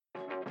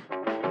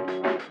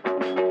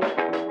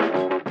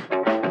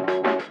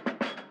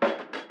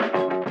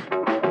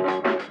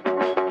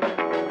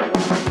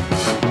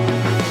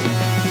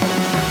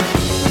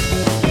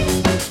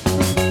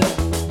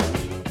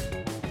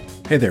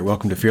Hey there,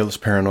 welcome to Fearless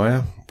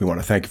Paranoia. We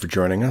want to thank you for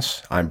joining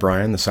us. I'm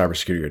Brian, the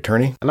cybersecurity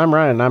attorney. And I'm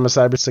Ryan, I'm a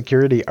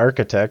cybersecurity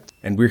architect.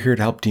 And we're here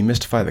to help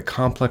demystify the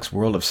complex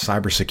world of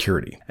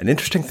cybersecurity. An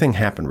interesting thing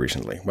happened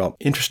recently. Well,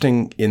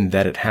 interesting in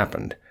that it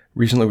happened.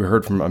 Recently we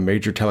heard from a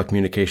major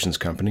telecommunications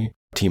company,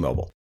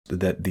 T-Mobile,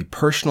 that the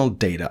personal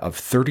data of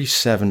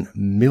 37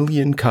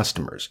 million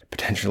customers,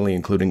 potentially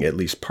including at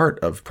least part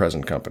of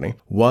present company,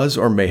 was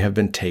or may have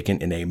been taken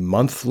in a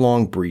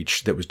month-long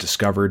breach that was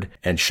discovered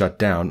and shut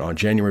down on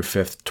January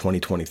 5th,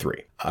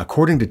 2023.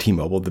 According to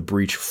T-Mobile, the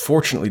breach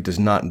fortunately does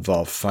not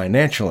involve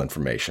financial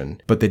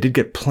information, but they did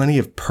get plenty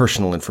of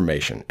personal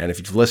information. And if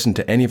you've listened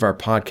to any of our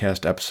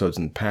podcast episodes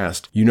in the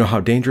past, you know how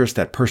dangerous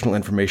that personal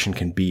information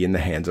can be in the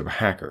hands of a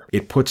hacker.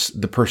 It puts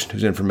the person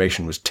whose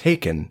information was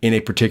taken in a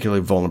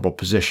particularly vulnerable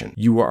position.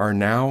 You are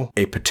now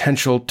a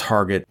potential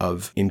target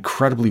of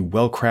incredibly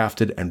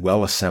well-crafted and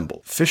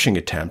well-assembled phishing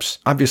attempts.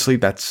 Obviously,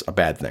 that's a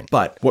bad thing.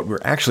 But what we're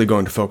actually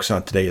going to focus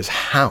on today is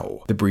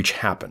how the breach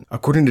happened.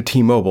 According to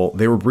T-Mobile,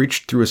 they were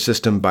breached through a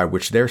system by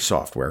which their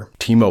software,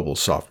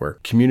 T-Mobile's software,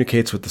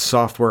 communicates with the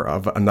software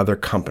of another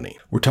company.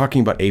 We're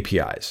talking about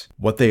APIs,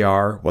 what they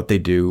are, what they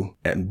do,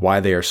 and why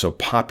they are so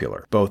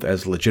popular, both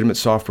as legitimate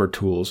software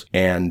tools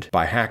and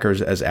by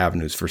hackers as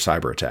avenues for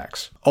cyber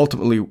attacks.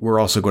 Ultimately, we're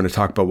also going to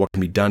talk about what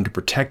can be done to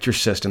protect your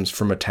systems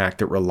from attack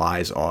that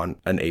relies on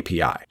an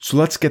API. So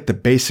let's get the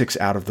basics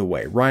out of the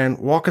way. Ryan,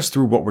 walk us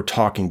through what we're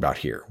talking about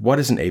here. What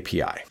is an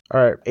API?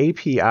 All right,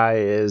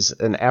 API is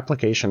an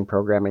application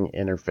programming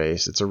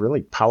interface. It's a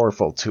really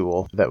powerful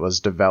tool that was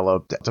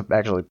developed to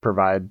actually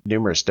provide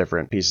numerous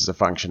different pieces of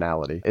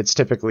functionality. It's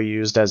typically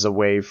used as a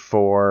way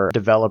for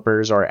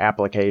developers or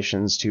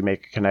applications to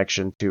make a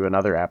connection to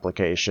another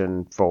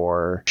application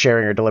for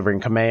sharing or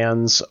delivering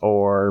commands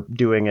or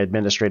doing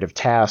administrative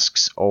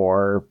tasks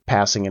or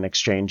passing and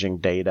exchanging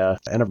data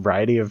and a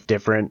variety of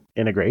different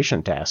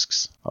integration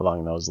tasks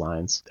along those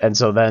lines. And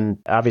so then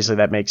obviously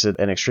that makes it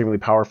an extremely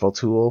powerful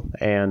tool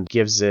and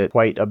gives it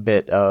quite a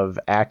bit of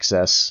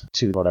access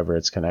to whatever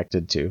it's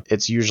connected to.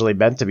 It's usually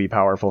meant to be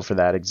powerful for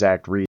that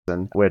exact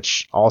reason,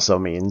 which also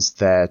means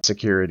that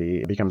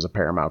security becomes a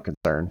paramount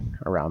concern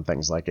around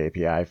things like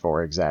API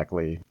for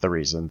exactly the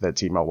reason that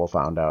T-Mobile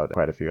found out,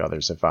 quite a few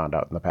others have found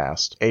out in the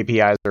past.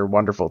 APIs are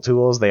wonderful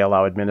tools. They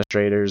allow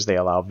administrators, they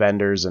allow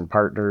vendors and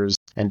partners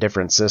and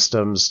different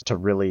systems to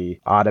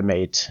really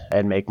automate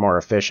and make more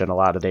efficient a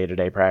lot of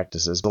day-to-day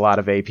practices. A lot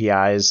of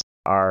APIs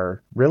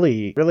are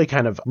really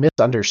kind of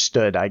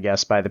misunderstood, I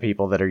guess, by the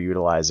people that are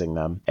utilizing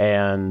them.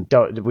 And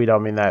we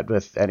don't mean that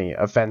with any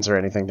offense or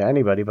anything to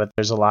anybody, but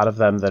there's a lot of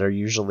them that are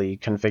usually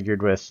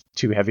configured with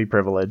too heavy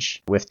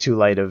privilege, with too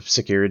light of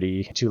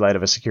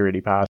a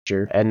security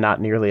posture, and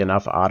not nearly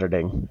enough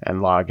auditing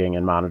and logging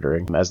and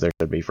monitoring as there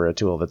should be for a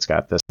tool that's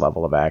got this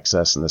level of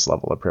access and this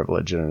level of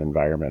privilege in an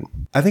environment.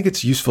 I think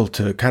it's useful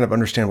to kind of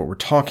understand what we're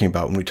talking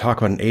about when we talk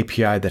about an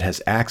API that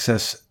has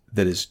access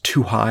that is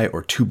too high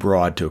or too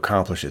broad to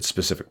accomplish its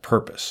specific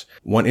purpose.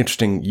 One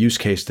interesting use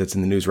case that's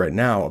in the news right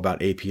now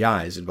about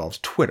APIs involves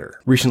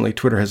Twitter. Recently,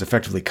 Twitter has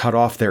effectively cut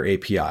off their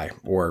API,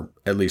 or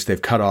at least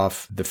they've cut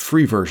off the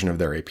free version of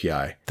their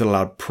API that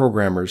allowed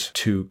programmers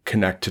to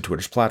connect to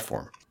Twitter's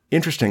platform.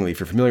 Interestingly,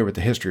 if you're familiar with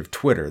the history of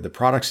Twitter, the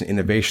products and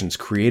innovations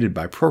created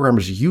by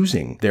programmers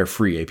using their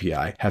free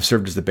API have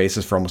served as the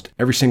basis for almost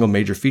every single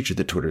major feature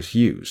that Twitter's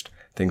used.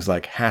 Things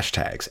like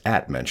hashtags,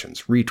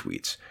 @mentions,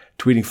 retweets,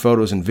 tweeting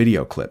photos and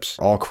video clips,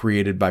 all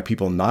created by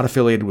people not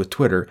affiliated with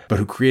Twitter, but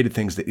who created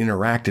things that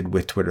interacted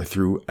with Twitter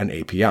through an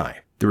API.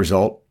 The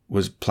result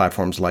was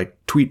platforms like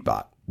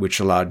Tweetbot, which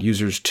allowed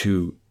users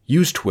to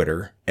use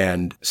Twitter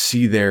and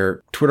see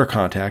their Twitter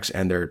contacts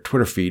and their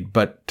Twitter feed,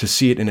 but to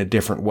see it in a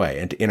different way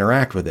and to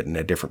interact with it in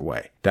a different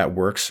way. That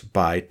works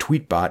by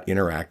Tweetbot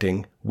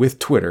interacting with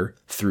Twitter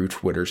through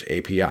Twitter's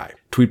API.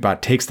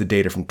 Tweetbot takes the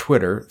data from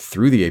Twitter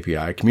through the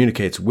API,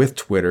 communicates with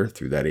Twitter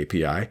through that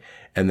API,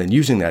 and then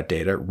using that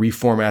data,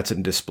 reformats it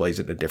and displays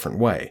it a different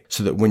way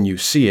so that when you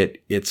see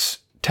it, it's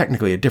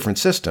technically a different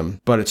system,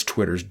 but it's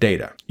Twitter's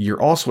data.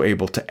 You're also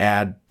able to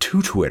add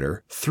to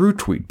Twitter through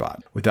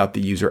Tweetbot without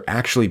the user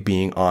actually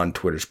being on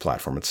Twitter's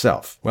platform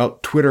itself. Well,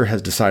 Twitter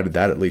has decided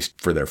that, at least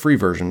for their free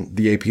version,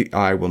 the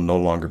API will no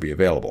longer be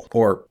available.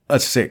 Or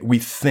let's say we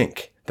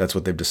think that's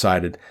what they've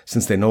decided,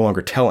 since they no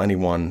longer tell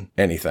anyone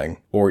anything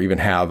or even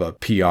have a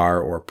PR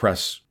or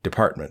press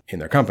department in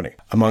their company.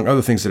 Among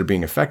other things that are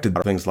being affected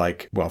are things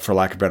like, well, for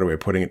lack of a better way of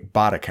putting it,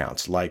 bot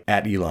accounts like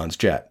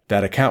 @ElonsJet.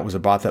 That account was a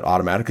bot that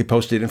automatically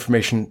posted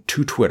information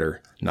to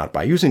Twitter, not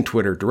by using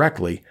Twitter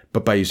directly,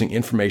 but by using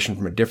information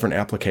from a different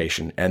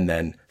application and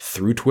then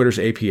through Twitter's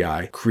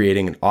API,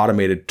 creating an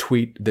automated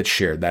tweet that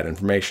shared that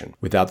information.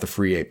 Without the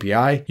free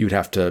API, you'd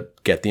have to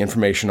get the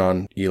information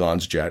on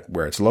Elon's jet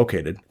where it's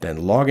located, then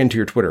log into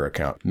your Twitter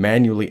account,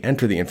 manually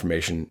enter the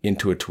information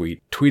into a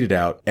tweet, tweet it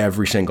out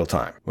every single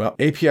time. Well,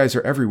 APIs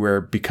are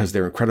everywhere because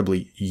they're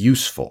incredibly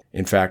useful.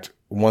 In fact,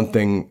 one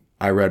thing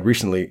I read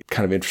recently,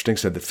 kind of interesting,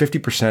 said that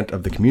 50%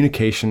 of the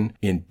communication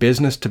in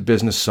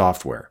business-to-business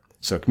software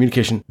So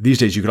communication, these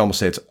days you could almost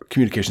say it's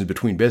communications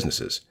between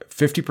businesses.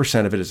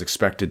 50% of it is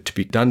expected to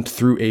be done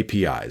through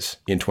APIs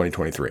in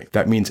 2023.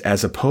 That means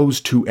as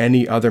opposed to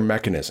any other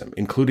mechanism,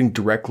 including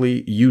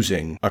directly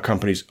using a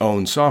company's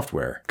own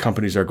software,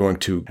 companies are going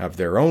to have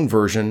their own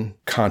version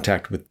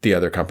contact with the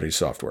other company's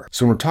software.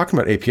 So when we're talking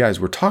about APIs,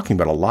 we're talking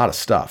about a lot of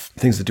stuff,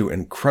 things that do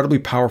incredibly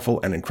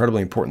powerful and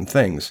incredibly important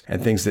things,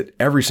 and things that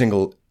every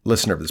single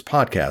listener of this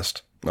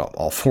podcast, well,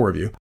 all four of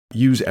you,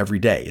 use every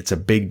day. It's a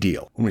big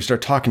deal. When we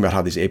start talking about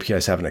how these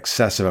APIs have an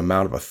excessive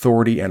amount of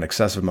authority and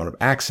excessive amount of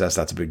access,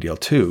 that's a big deal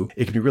too.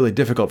 It can be really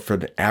difficult for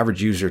the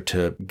average user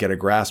to get a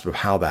grasp of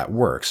how that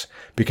works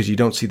because you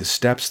don't see the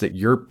steps that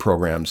your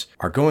programs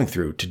are going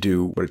through to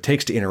do what it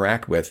takes to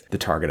interact with the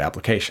target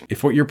application.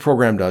 If what your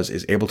program does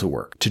is able to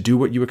work, to do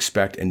what you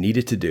expect and need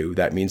it to do,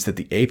 that means that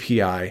the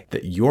API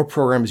that your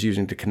program is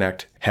using to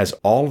connect has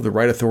all of the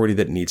right authority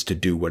that it needs to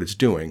do what it's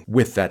doing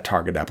with that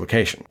target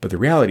application. But the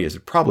reality is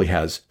it probably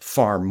has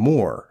far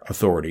more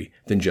authority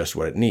than just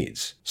what it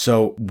needs.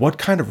 So what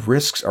kind of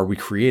risks are we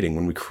creating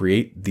when we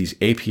create these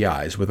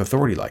APIs with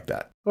authority like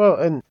that? Well,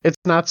 and it's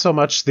not so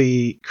much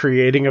the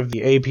creating of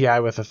the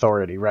API with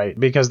authority, right?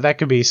 Because that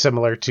could be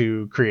similar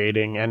to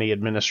creating any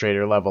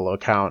administrator level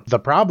account. The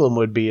problem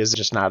would be is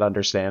just not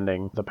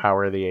understanding the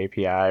power of the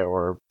API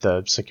or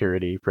the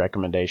security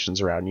recommendations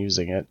around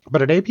using it.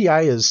 But an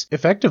API is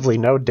effectively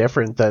no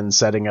different than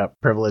setting up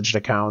privileged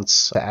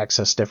accounts to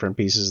access different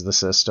pieces of the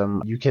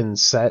system. You can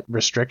set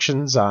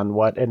restrictions on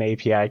what an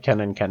API can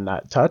and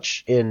cannot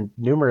touch. In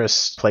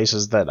numerous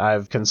places that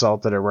I've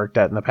consulted or worked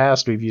at in the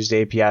past, we've used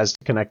APIs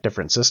to connect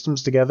different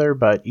systems together,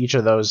 but each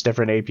of those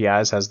different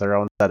APIs has their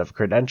own set of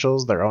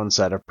credentials, their own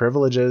set of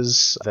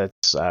privileges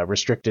that's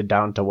restricted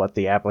down to what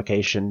the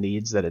application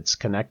needs that it's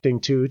connecting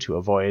to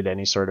avoid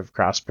any sort of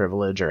cross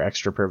privilege or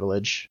extra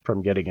privilege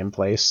from getting in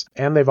place.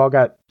 And they've all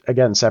got,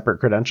 again, separate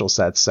credential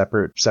sets,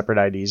 separate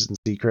IDs and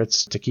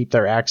secrets to keep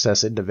their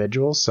access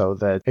individual so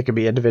that it can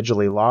be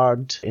individually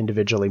logged,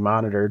 individually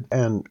monitored.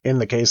 And in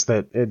the case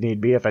that it need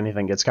be, if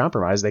anything gets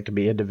compromised, they can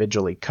be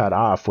individually cut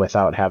off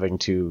without having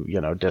to,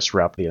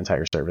 disrupt the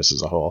entire service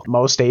as a whole.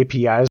 Most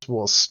APIs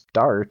will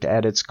start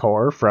at its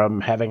core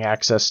from having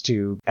access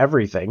to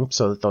everything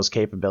so that those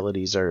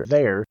capabilities are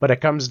there. But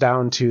it comes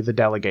down to the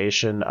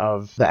delegation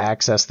of the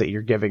access that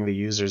you're giving the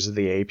users of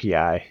the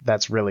API.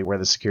 That's really where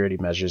the security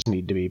measures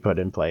need to be put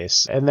in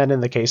place. And then in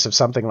the case of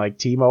something like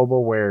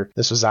T-Mobile, where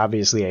this was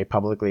obviously a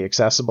publicly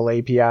accessible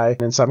API,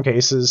 in some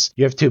cases,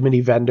 you have too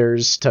many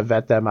vendors to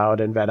vet them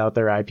out and vet out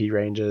their IP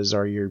ranges,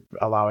 or you're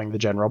allowing the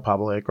general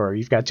public, or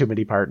you've got too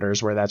many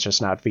partners where that's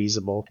just not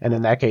feasible. And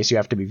in that case, you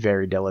have to be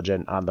very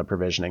diligent on the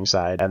provisioning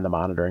side and the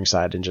monitoring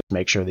side and just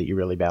make sure that you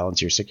really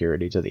balance your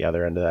security to the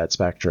other end of that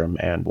spectrum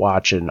and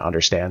watch and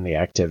understand the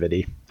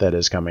activity that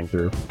is coming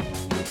through.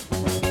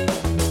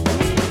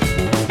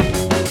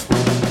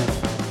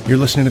 You're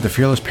listening to the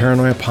Fearless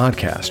Paranoia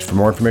podcast. For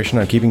more information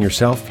on keeping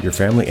yourself, your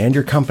family, and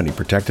your company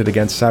protected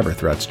against cyber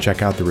threats,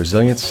 check out the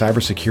Resilience,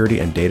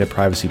 Cybersecurity, and Data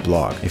Privacy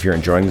blog. If you're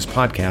enjoying this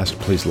podcast,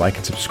 please like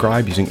and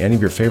subscribe using any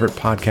of your favorite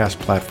podcast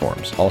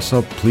platforms.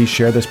 Also, please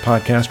share this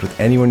podcast with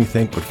anyone you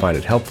think would find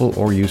it helpful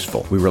or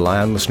useful. We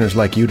rely on listeners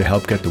like you to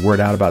help get the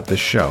word out about this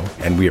show,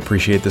 and we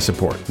appreciate the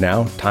support.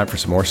 Now, time for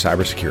some more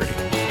cybersecurity.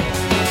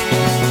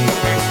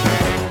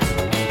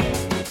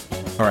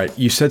 All right,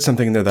 you said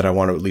something in there that I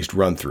want to at least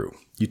run through.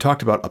 You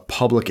talked about a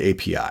public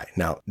API.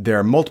 Now, there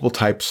are multiple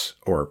types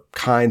or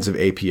kinds of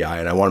API,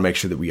 and I want to make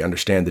sure that we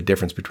understand the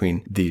difference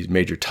between these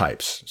major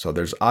types. So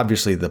there's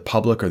obviously the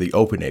public or the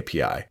open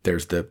API.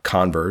 There's the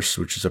converse,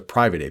 which is a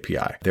private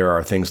API. There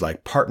are things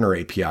like partner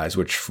APIs,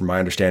 which from my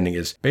understanding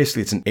is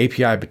basically it's an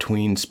API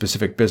between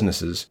specific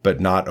businesses, but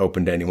not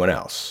open to anyone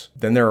else.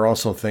 Then there are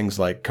also things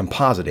like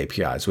composite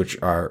APIs, which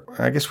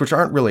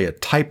aren't really a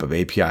type of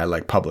API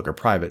like public or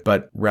private,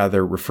 but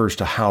rather refers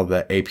to how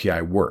the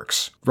API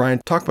works.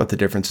 Ryan, talk about the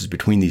differences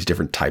between these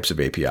different types of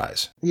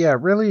APIs. Yeah,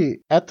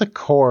 really, at the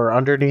core,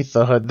 underneath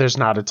the hood, there's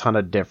not a ton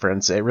of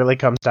difference. It really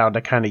comes down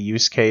to kind of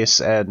use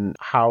case and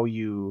how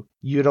you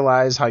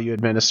utilize, how you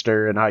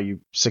administer, and how you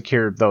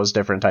secure those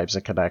different types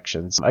of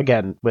connections.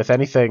 Again, with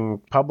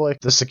anything public,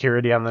 the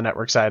security on the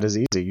network side is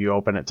easy. You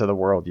open it to the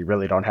world. You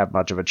really don't have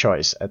much of a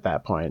choice at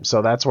that point.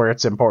 So that's where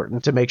it's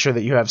important to make sure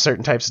that you have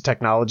certain types of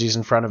technologies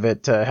in front of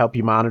it to help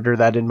you monitor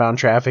that inbound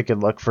traffic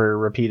and look for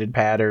repeated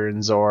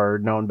patterns or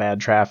known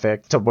bad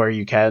traffic to where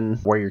you're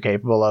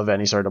capable of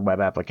any sort of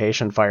web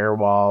application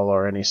firewall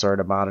or any sort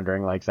of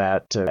monitoring like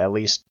that to at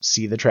least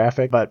see the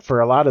traffic. But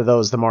for a lot of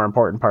those, the more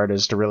important part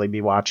is to really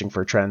be watching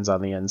for trends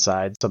on the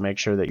inside. So make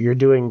sure that you're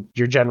doing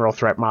your general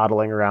threat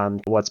modeling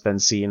around what's been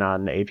seen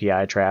on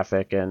API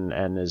traffic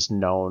and is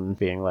known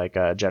being like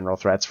general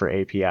threats for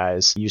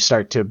APIs. You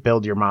start to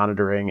build your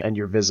monitoring and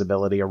your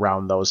visibility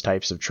around those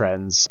types of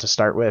trends to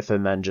start with,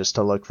 and then just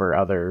to look for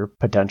other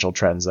potential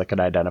trends that could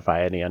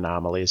identify any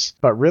anomalies.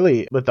 But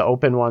really, with the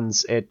open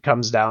ones, it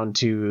comes down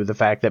to the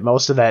fact that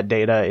most of that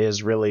data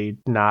is really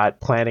not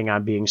planning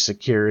on being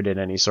secured in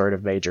any sort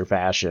of major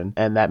fashion.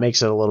 And that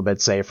makes it a little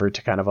bit safer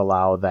to kind of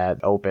allow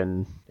that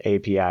open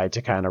API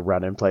to kind of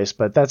run in place.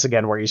 But that's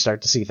again where you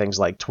start to see things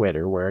like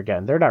Twitter, where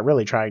again, they're not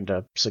really trying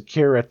to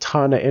secure a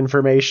ton of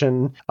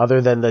information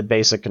other than the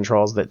basic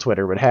controls that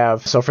Twitter would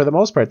have. So for the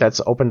most part,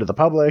 that's open to the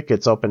public.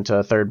 It's open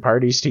to third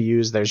parties to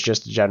use. There's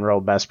just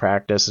general best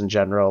practice and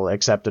general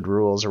accepted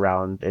rules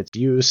around its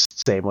use.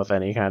 Same with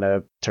any kind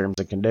of terms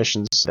and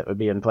conditions that would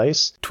be in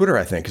place. Twitter,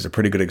 I think, is a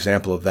pretty good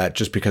example of that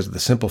just because of the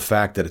simple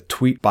fact that a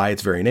tweet by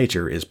its very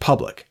nature is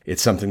public.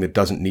 It's something that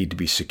doesn't need to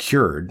be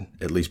secured,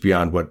 at least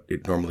beyond what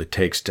it normally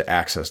takes to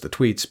access the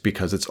tweets,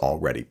 because it's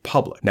already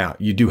public. Now,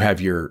 you do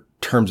have your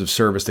terms of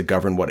service that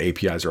govern what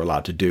APIs are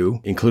allowed to do,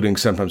 including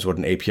sometimes what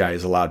an API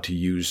is allowed to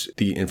use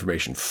the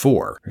information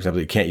for. For example,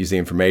 you can't use the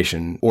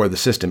information or the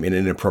system in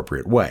an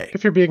inappropriate way.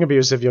 If you're being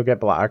abusive, you'll get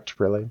blocked,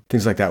 really.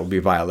 Things like that would be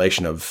a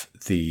violation of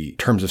the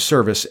terms of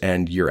service,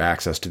 and your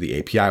access to the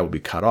API will be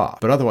cut off.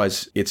 But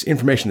otherwise, it's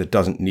information that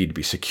doesn't need to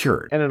be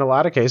secured. And in a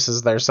lot of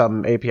cases, there's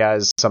some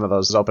APIs, some of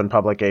those open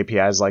public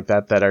APIs like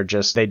that are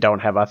just, they don't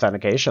have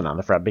authentication on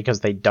the front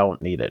because they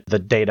don't need it. The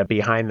data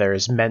behind there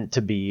is meant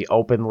to be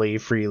openly,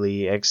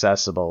 freely accessible.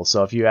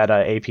 So if you add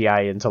an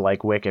API into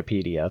like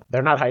Wikipedia,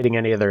 they're not hiding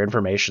any of their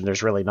information.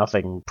 There's really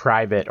nothing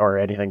private or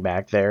anything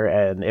back there.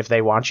 And if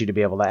they want you to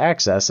be able to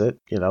access it,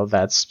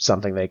 that's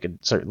something they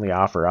could certainly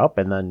offer up.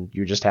 And then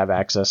you just have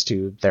access to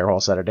their whole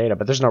set of data.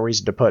 But there's no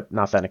reason to put an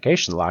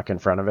authentication lock in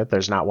front of it.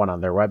 There's not one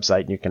on their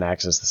website, and you can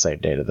access the same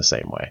data the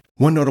same way.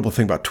 One notable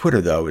thing about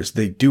Twitter, though, is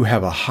they do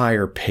have a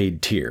higher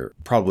paid tier,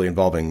 probably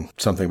involving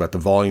something about the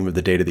volume of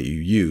the data that you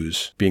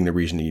use being the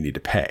reason you need to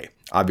pay.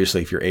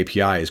 Obviously, if your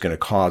API is going to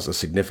cause a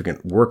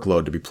significant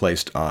workload to be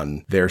placed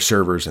on their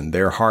servers and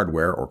their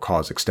hardware or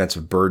cause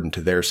extensive burden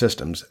to their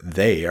systems,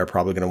 they are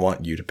probably going to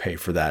want you to pay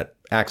for that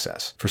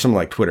access. For someone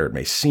like Twitter, it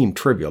may seem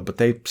trivial, but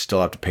they still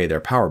have to pay their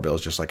power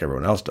bills just like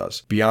everyone else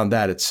does. Beyond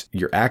that, it's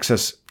your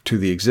access to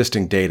the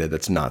existing data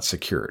that's not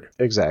secured.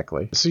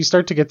 Exactly. So you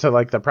start to get to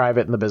like the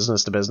private and the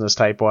business to business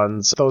type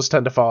ones. Those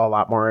tend to fall a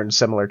lot more in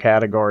similar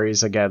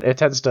categories. Again, it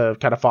tends to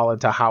kind of fall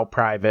into how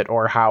private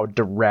or how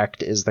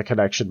direct is the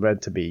connection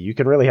meant to be. You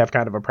can really have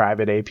kind of a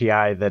private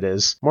API that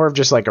is more of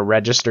just like a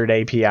registered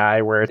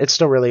API where it's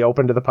still really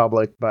open to the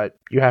public, but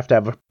you have to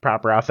have a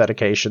proper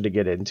authentication to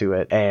get into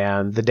it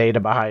and the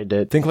data behind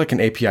it. Think like an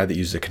API that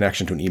uses a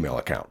connection to an email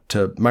account.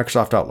 To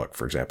Microsoft Outlook,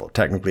 for example.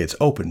 Technically it's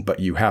open, but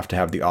you have to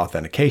have the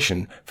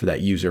authentication for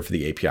that user for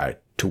the API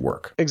to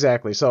work.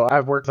 Exactly. So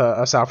I've worked with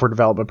a software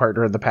development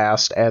partner in the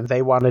past, and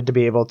they wanted to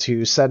be able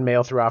to send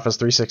mail through Office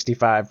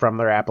 365 from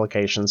their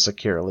application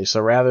securely.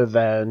 So rather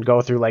than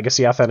go through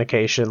legacy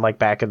authentication, like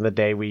back in the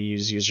day we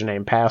use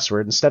username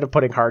password, instead of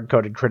putting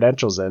hard-coded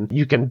credentials in,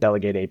 you can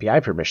delegate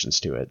API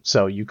permissions to it.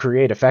 So you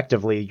create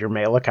effectively your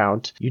mail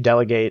account, you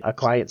delegate a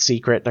client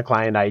secret and a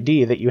client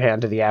ID that you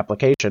hand to the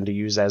application to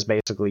use as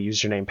basically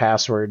username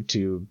password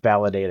to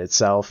validate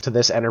itself to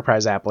this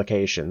enterprise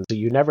application. So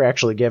you never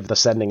actually give the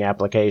sending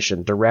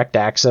application direct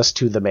access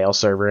to the mail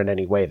server in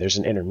any way. There's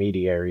an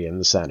intermediary in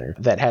the center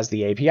that has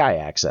the API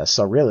access.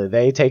 So really,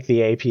 they take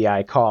the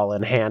API call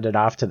and hand it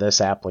off to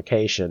this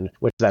application,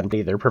 which then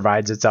either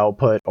provides its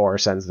output or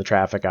sends the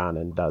traffic on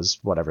and does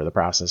whatever the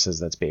process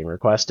is that's being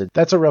requested.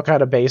 That's a real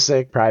kind of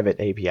basic private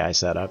API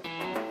setup.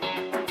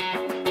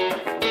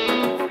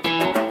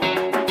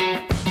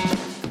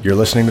 You're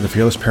listening to the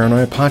Fearless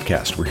Paranoia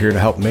podcast. We're here to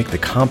help make the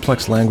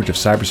complex language of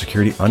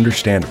cybersecurity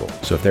understandable.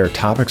 So if there are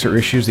topics or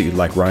issues that you'd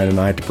like Ryan and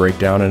I to break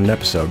down in an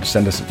episode,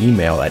 send us an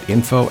email at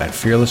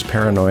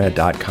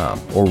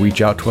info@fearlessparanoia.com or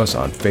reach out to us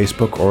on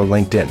Facebook or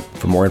LinkedIn.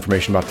 For more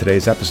information about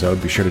today's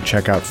episode, be sure to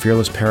check out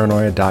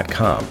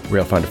fearlessparanoia.com,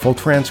 where you'll find a full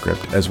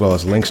transcript as well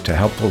as links to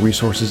helpful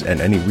resources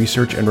and any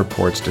research and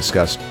reports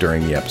discussed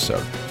during the episode.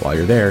 While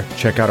you're there,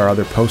 check out our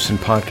other posts and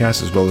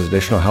podcasts as well as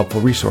additional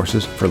helpful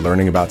resources for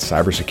learning about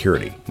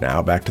cybersecurity.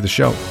 Now back to the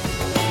show.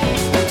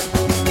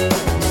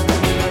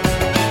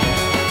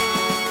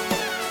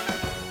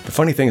 The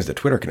funny thing is that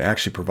Twitter can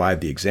actually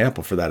provide the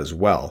example for that as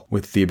well,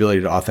 with the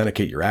ability to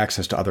authenticate your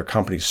access to other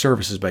companies'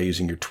 services by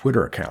using your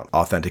Twitter account.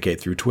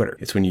 Authenticate through Twitter.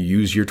 It's when you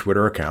use your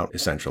Twitter account,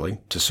 essentially,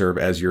 to serve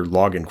as your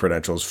login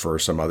credentials for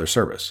some other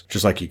service.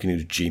 Just like you can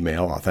use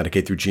Gmail,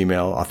 authenticate through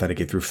Gmail,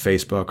 authenticate through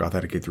Facebook,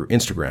 authenticate through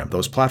Instagram.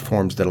 Those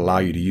platforms that allow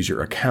you to use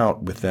your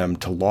account with them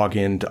to log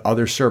in to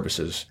other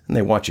services. And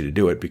they want you to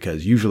do it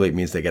because usually it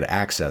means they get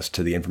access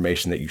to the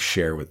information that you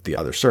share with the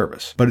other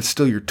service. But it's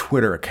still your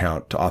Twitter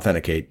account to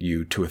authenticate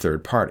you to a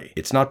third party.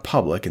 It's not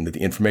public, and that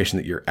the information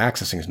that you're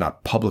accessing is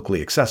not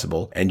publicly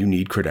accessible, and you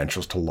need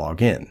credentials to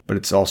log in. But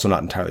it's also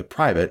not entirely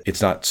private.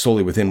 It's not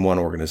solely within one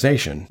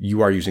organization.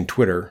 You are using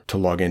Twitter to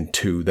log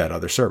into that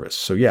other service.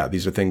 So yeah,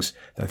 these are things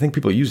that I think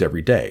people use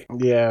every day.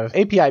 Yeah,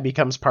 API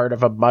becomes part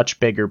of a much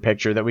bigger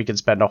picture that we could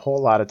spend a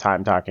whole lot of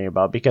time talking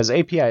about, because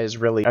API is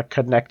really a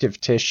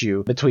connective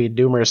tissue between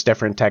numerous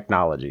different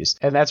technologies.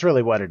 And that's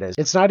really what it is.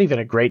 It's not even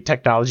a great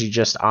technology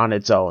just on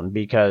its own,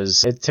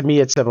 because to me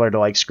it's similar to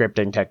like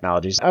scripting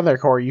technologies. On their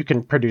core, you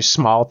can produce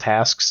small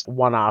tasks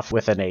one-off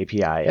with an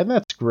API, and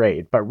that's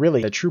great. But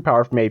really, the true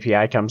power from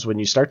API comes when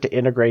you start to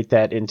integrate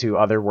that into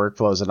other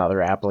workflows and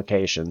other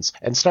applications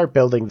and start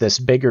building this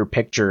bigger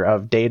picture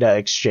of data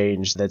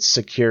exchange that's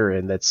secure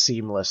and that's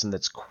seamless and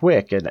that's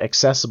quick and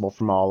accessible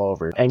from all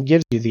over, and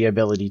gives you the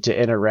ability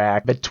to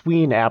interact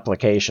between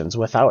applications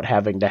without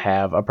having to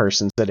have a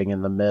person sitting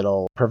in the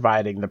middle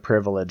providing the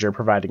privilege or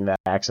providing that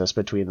access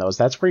between those.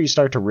 That's where you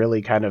start to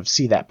really kind of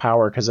see that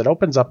power, because it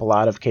opens up a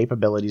lot of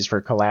capabilities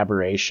for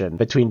collaboration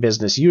between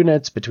business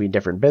units, between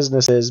different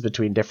businesses,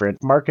 between different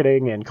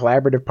marketing and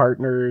collaborative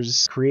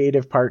partners,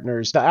 creative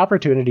partners. The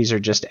opportunities are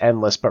just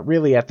endless, but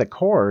really at the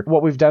core,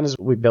 what we've done is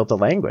we've built a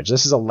language.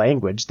 This is a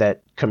language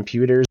that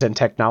computers and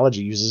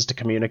technology uses to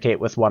communicate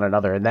with one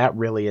another, and that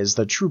really is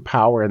the true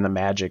power and the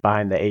magic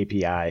behind the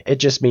API. It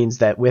just means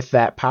that with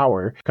that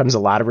power comes a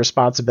lot of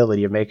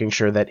responsibility of making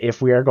sure that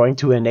if we are going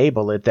to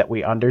enable it, that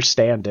we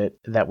understand it,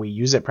 that we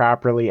use it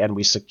properly, and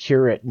we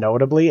secure it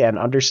notably and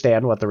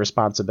understand what the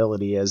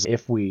responsibility is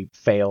if we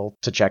fail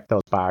to check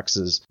those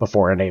boxes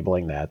before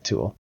enabling that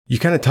tool. You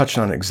kind of touched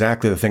on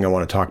exactly the thing I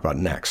want to talk about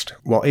next.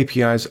 While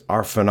APIs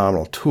are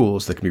phenomenal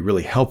tools that can be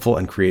really helpful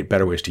and create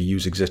better ways to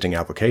use existing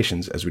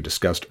applications, as we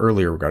discussed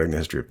earlier regarding the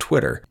history of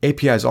Twitter,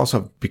 APIs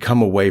also have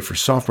become a way for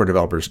software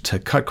developers to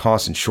cut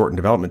costs and shorten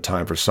development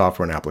time for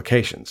software and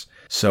applications.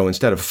 So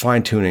instead of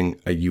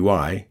fine-tuning a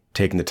UI,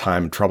 taking the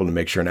time and trouble to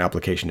make sure an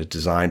application is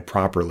designed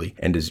properly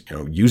and is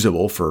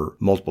usable for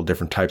multiple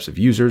different types of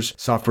users,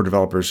 software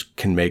developers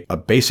can make a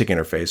basic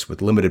interface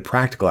with limited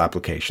practical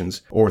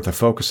applications or with a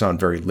focus on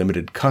very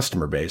limited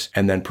customer base,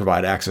 and then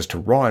provide access to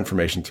raw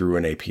information through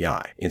an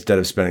API. Instead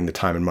of spending the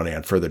time and money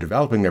on further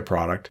developing their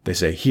product, they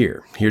say,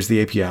 here's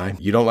the API.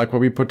 You don't like what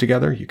we put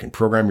together? You can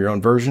program your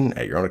own version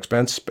at your own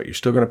expense, but you're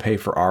still going to pay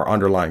for our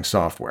underlying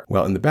software.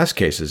 Well, in the best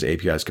cases,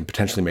 APIs can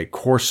potentially make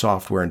core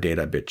software and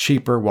data a bit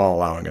cheaper while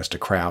allowing us to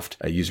craft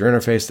a user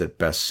interface that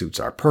best suits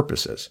our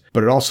purposes.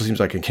 But it also seems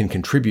like it can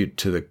contribute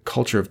to the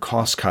culture of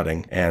cost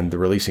cutting and the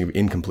releasing of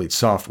incomplete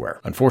software.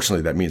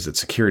 Unfortunately, that means that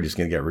security is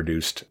going to get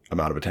reduced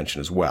amount of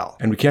attention as well.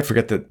 And we can't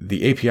forget that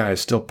the API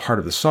is still part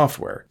of the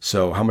software.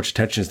 So how much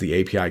attention is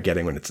the API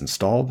getting when it's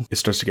installed? It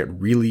starts to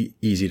get really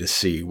easy to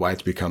see why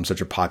it's become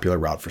such a popular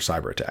route for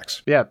cyber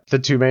attacks. Yeah, the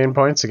two main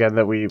points again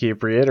that we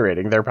keep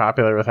reiterating. They're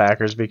popular with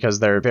hackers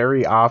because they're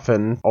very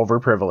often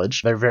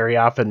overprivileged. They're very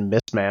often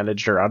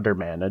mismanaged or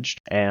undermanaged,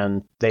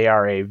 and they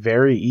are a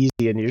very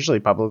easy and usually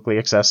publicly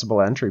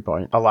accessible entry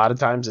point. A lot of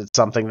times it's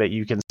something that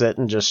you can sit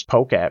and just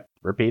poke at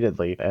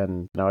repeatedly.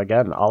 And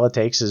again, all it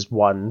takes is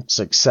one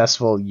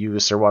successful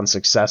use or one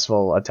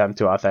successful attempt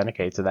to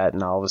authenticate to that,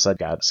 and all of a sudden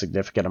got a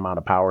significant amount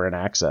of power and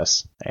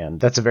access. And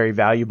that's a very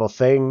valuable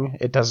thing.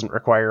 It doesn't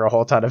require a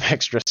whole ton of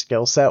extra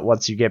skill set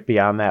once you get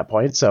beyond that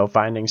point. So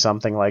finding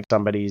something like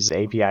somebody's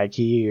API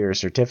key or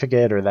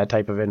certificate or that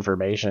type of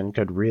information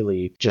could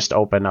really just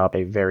open up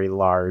a very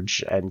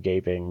large and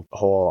gaping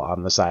hole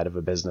on the side of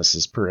a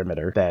business's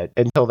perimeter that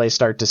until they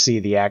start to see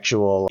the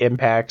actual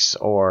impacts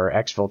or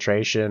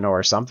exfiltration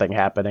or something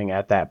happening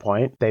at that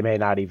point, they may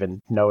not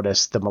even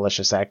notice the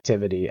malicious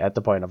activity at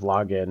the point of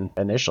login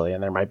initially.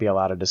 And there might be a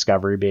lot of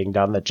discovery being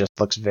done that just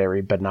looks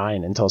very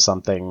benign until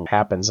something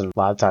happens. And a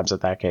lot of times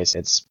at that case,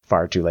 it's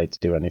far too late to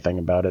do anything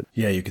about it.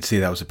 Yeah, you could see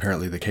that was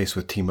apparently the case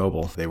with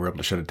T-Mobile. They were able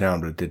to shut it down,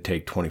 but it did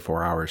take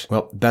 24 hours.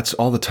 Well, that's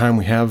all the time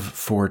we have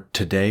for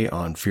today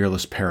on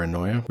Fearless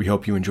Paranoia. We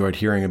hope you enjoyed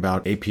hearing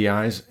about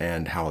APIs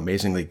and how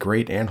amazingly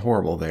great and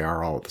horrible they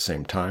are all at the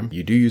same time.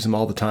 You do use them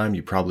all the time.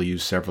 You probably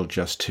use several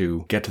just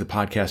to get to the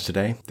podcast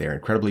today. They are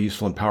incredibly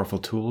useful and powerful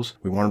tools.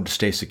 We want them to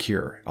stay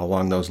secure.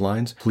 Along those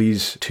lines,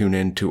 please tune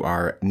in to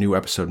our new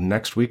episode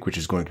next week, which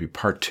is going to be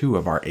part 2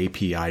 of our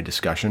API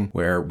discussion,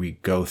 where we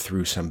go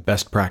through some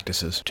best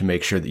practices to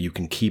make sure that you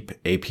can keep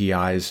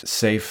APIs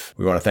safe.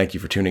 We want to thank you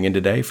for tuning in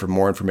today. For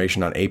more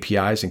information on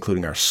APIs,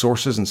 including our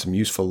sources and some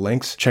useful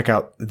links, check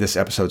out this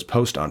episode's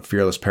post on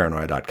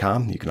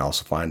fearlessparanoia.com. You can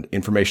also find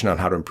information on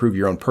how to improve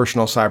your own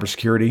personal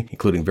cybersecurity,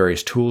 including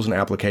various tools and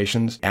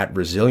applications, at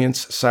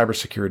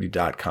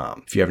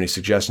resiliencecybersecurity.com. If you have any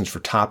suggestions for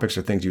topics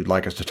or things you'd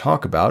like us to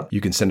talk about,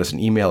 you can send us an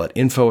email at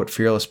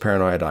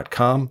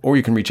info@fearlessparanoia.com, or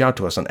you can reach out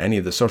to us on any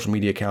of the social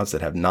media accounts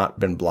that have not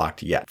been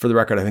blocked yet. For the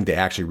record, I think they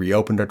actually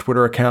reopened our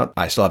Twitter account.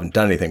 I still haven't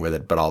done anything with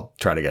it, but I'll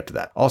try to get to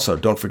that. Also,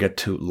 don't forget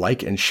to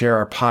like and share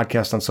our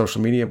podcast on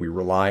social media. We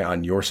rely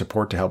on your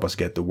support to help us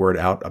get the word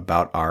out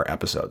about our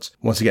episodes.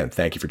 Once again,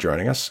 thank you for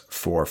joining us.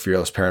 For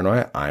Fearless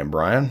Paranoia, I'm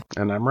Brian.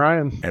 And I'm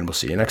Ryan. And we'll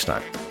see you next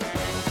time.